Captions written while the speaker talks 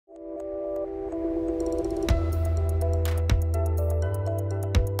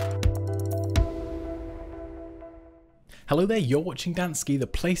Hello there, you're watching Dansky, the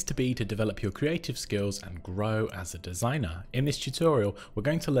place to be to develop your creative skills and grow as a designer. In this tutorial, we're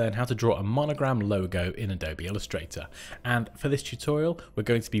going to learn how to draw a monogram logo in Adobe Illustrator. And for this tutorial, we're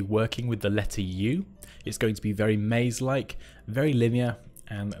going to be working with the letter U. It's going to be very maze-like, very linear,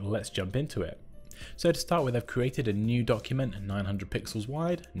 and let's jump into it. So to start with, I've created a new document, 900 pixels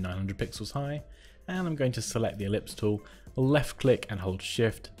wide, 900 pixels high, and I'm going to select the ellipse tool, left click and hold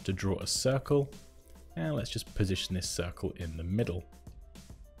shift to draw a circle. And let's just position this circle in the middle.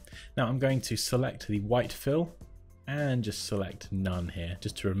 Now I'm going to select the white fill and just select none here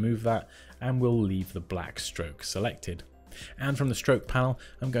just to remove that, and we'll leave the black stroke selected. And from the stroke panel,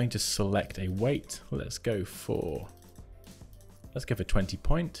 I'm going to select a weight. Let's go for 20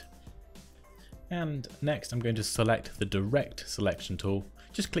 point. And next I'm going to select the direct selection tool.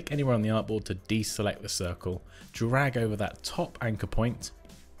 Just click anywhere on the artboard to deselect the circle, drag over that top anchor point,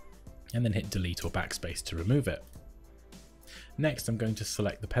 and then hit delete or backspace to remove it. Next I'm going to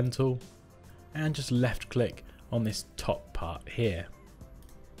select the pen tool and just left click on this top part here.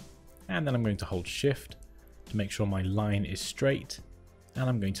 And then I'm going to hold shift to make sure my line is straight, and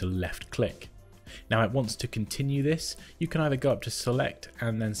I'm going to left click. Now it wants to continue this. You can either go up to select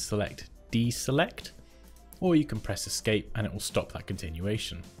and then select deselect, or you can press escape and it will stop that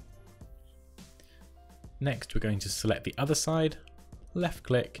continuation. Next we're going to select the other side, left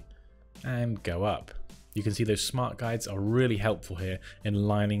click, and go up. You can see those smart guides are really helpful here in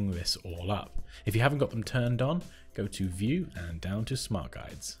lining this all up. If you haven't got them turned on, go to view and down to smart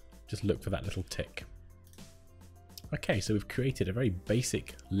guides. Just look for that little tick. Okay, so we've created a very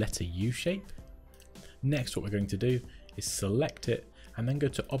basic letter U shape. Next what we're going to do is select it and then go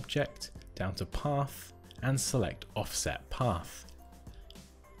to object, down to path, and select offset path.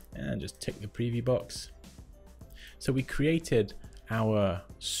 And just tick the preview box. So we created our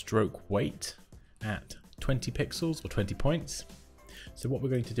stroke weight at 20 pixels or 20 points. So what we're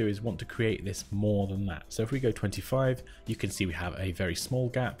going to do is want to create this more than that. So if we go 25, you can see we have a very small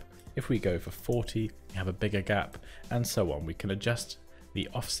gap. If we go for 40, we have a bigger gap, and so on. We can adjust the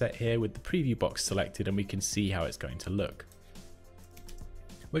offset here with the preview box selected, and we can see how it's going to look.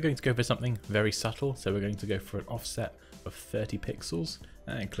 We're going to go for something very subtle, so we're going to go for an offset of 30 pixels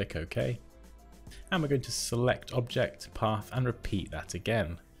and click OK. And we're going to select object, path, and repeat that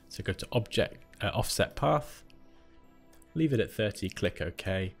again. So go to object, offset path, leave it at 30, click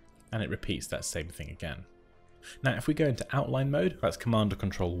OK, and it repeats that same thing again. Now if we go into outline mode, that's Command or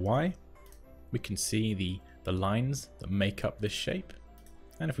Control Y, we can see the lines that make up this shape.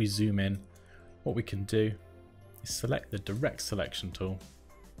 And if we zoom in, what we can do is select the direct selection tool.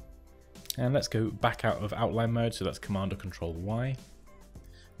 And let's go back out of outline mode, so that's Command or Control Y.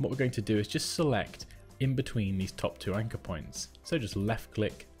 What we're going to do is just select in between these top two anchor points. So just left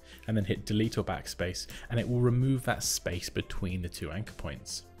click and then hit delete or backspace, and it will remove that space between the two anchor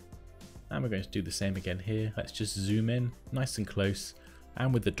points. And we're going to do the same again here. Let's just zoom in nice and close,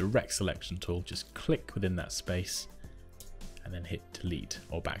 and with the direct selection tool, just click within that space and then hit delete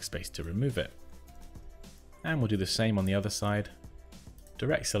or backspace to remove it. And we'll do the same on the other side.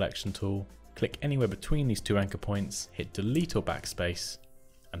 Direct selection tool, click anywhere between these two anchor points, hit delete or backspace,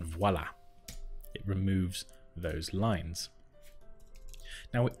 and voila, it removes those lines.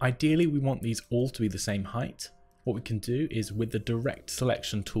 Now ideally we want these all to be the same height. What we can do is, with the direct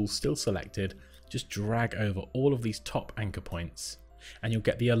selection tool still selected, just drag over all of these top anchor points, and you'll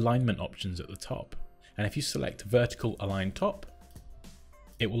get the alignment options at the top. And if you select vertical align top,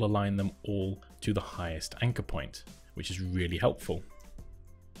 it will align them all to the highest anchor point, which is really helpful.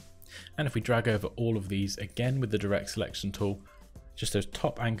 And if we drag over all of these again with the direct selection tool, just those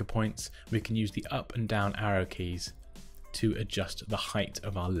top anchor points, we can use the up and down arrow keys to adjust the height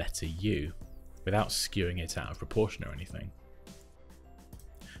of our letter U without skewing it out of proportion or anything.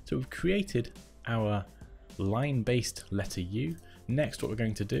 So we've created our line-based letter U. Next, what we're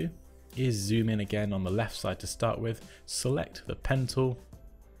going to do is zoom in again on the left side to start with, select the pen tool,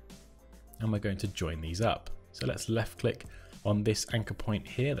 and we're going to join these up. So let's left click on this anchor point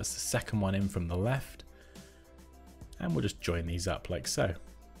here, that's the second one in from the left, and we'll just join these up like so.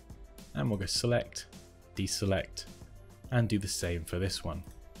 And we'll go select, deselect, and do the same for this one.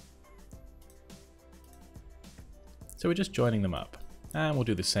 So we're just joining them up, and we'll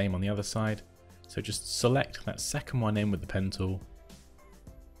do the same on the other side. So just select that second one in with the pen tool,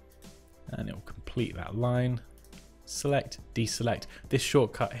 and it will complete that line. Select, deselect. This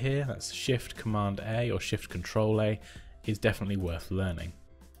shortcut here, that's Shift Command A or Shift Control A, is definitely worth learning.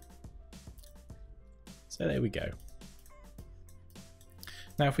 So there we go.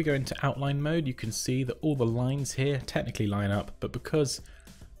 Now if we go into outline mode, you can see that all the lines here technically line up, but because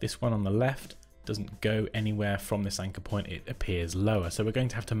this one on the left doesn't go anywhere from this anchor point, it appears lower. So we're going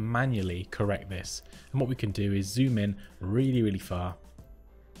to have to manually correct this. And what we can do is zoom in really, really far.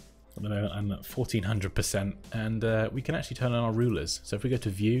 At the moment I'm at 1400%, and we can actually turn on our rulers. So if we go to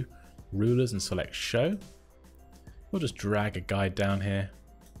View, Rulers, and select Show, we'll just drag a guide down here.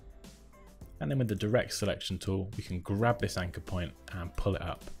 And then with the direct selection tool, we can grab this anchor point and pull it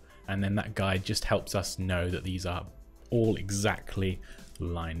up. And then that guide just helps us know that these are all exactly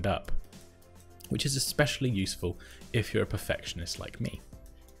lined up, which is especially useful if you're a perfectionist like me.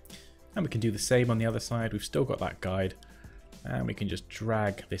 And we can do the same on the other side. We've still got that guide, and we can just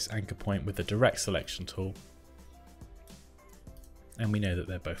drag this anchor point with the direct selection tool. And we know that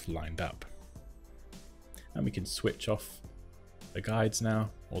they're both lined up. And we can switch off the guides now,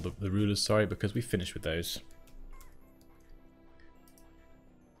 or the rulers, sorry, because we finished with those.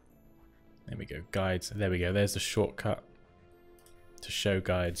 There we go, guides. There we go, there's the shortcut to show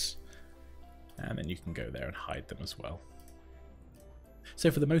guides. And then you can go there and hide them as well.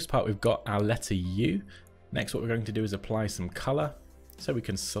 So for the most part, we've got our letter U. Next, what we're going to do is apply some color. So we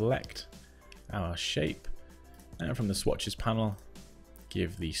can select our shape, and from the swatches panel,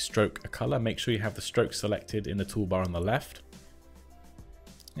 give the stroke a color. Make sure you have the stroke selected in the toolbar on the left.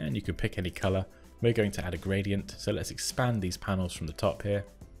 And you can pick any color. We're going to add a gradient. So let's expand these panels from the top here.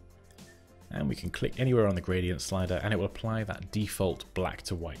 And we can click anywhere on the gradient slider, and it will apply that default black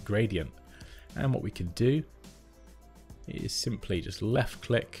to white gradient. And what we can do is simply just left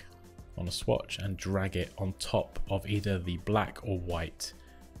click on a swatch and drag it on top of either the black or white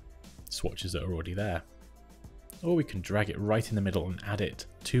swatches that are already there. Or we can drag it right in the middle and add it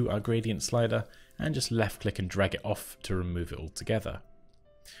to our gradient slider, and just left click and drag it off to remove it altogether.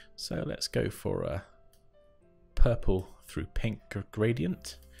 So let's go for a purple through pink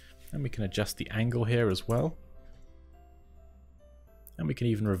gradient, and we can adjust the angle here as well. And we can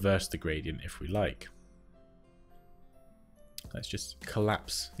even reverse the gradient if we like. Let's just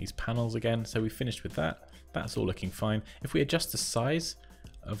collapse these panels again. So we finished with that. That's all looking fine. If we adjust the size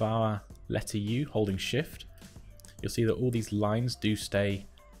of our letter U holding shift, you'll see that all these lines do stay,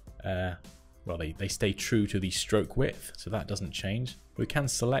 well, they stay true to the stroke width. So that doesn't change. We can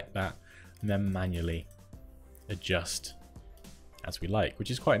select that and then manually adjust as we like,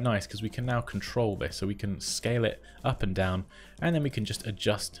 which is quite nice because we can now control this. So we can scale it up and down, and then we can just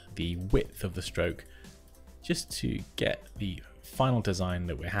adjust the width of the stroke just to get the final design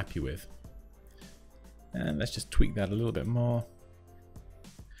that we're happy with. And let's just tweak that a little bit more.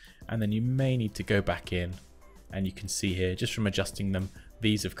 And then you may need to go back in, and you can see here, just from adjusting them,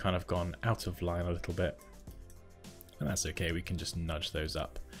 these have kind of gone out of line a little bit. And that's okay, we can just nudge those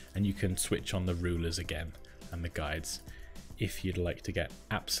up. And you can switch on the rulers again and the guides if you'd like to get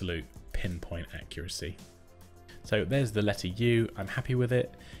absolute pinpoint accuracy. So there's the letter U. I'm happy with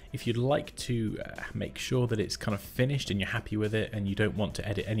it. If you'd like to make sure that it's kind of finished and you're happy with it and you don't want to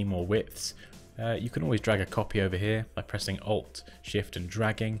edit any more widths, you can always drag a copy over here by pressing Alt, Shift and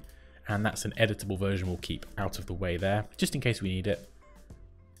dragging, and that's an editable version we'll keep out of the way there, just in case we need it.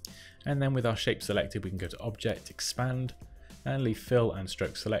 And then with our shape selected, we can go to Object, Expand, and leave Fill and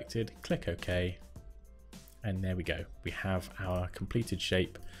Stroke selected, click OK, and there we go. We have our completed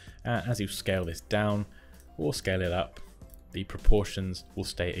shape. As you scale this down or scale it up, the proportions will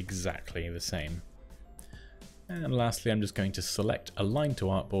stay exactly the same. And lastly, I'm just going to select Align to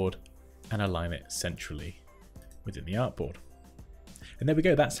Artboard and align it centrally within the artboard. And there we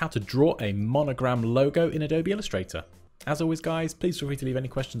go, that's how to draw a monogram logo in Adobe Illustrator. As always guys, please feel free to leave any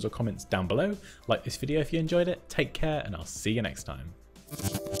questions or comments down below. Like this video if you enjoyed it, take care, and I'll see you next time.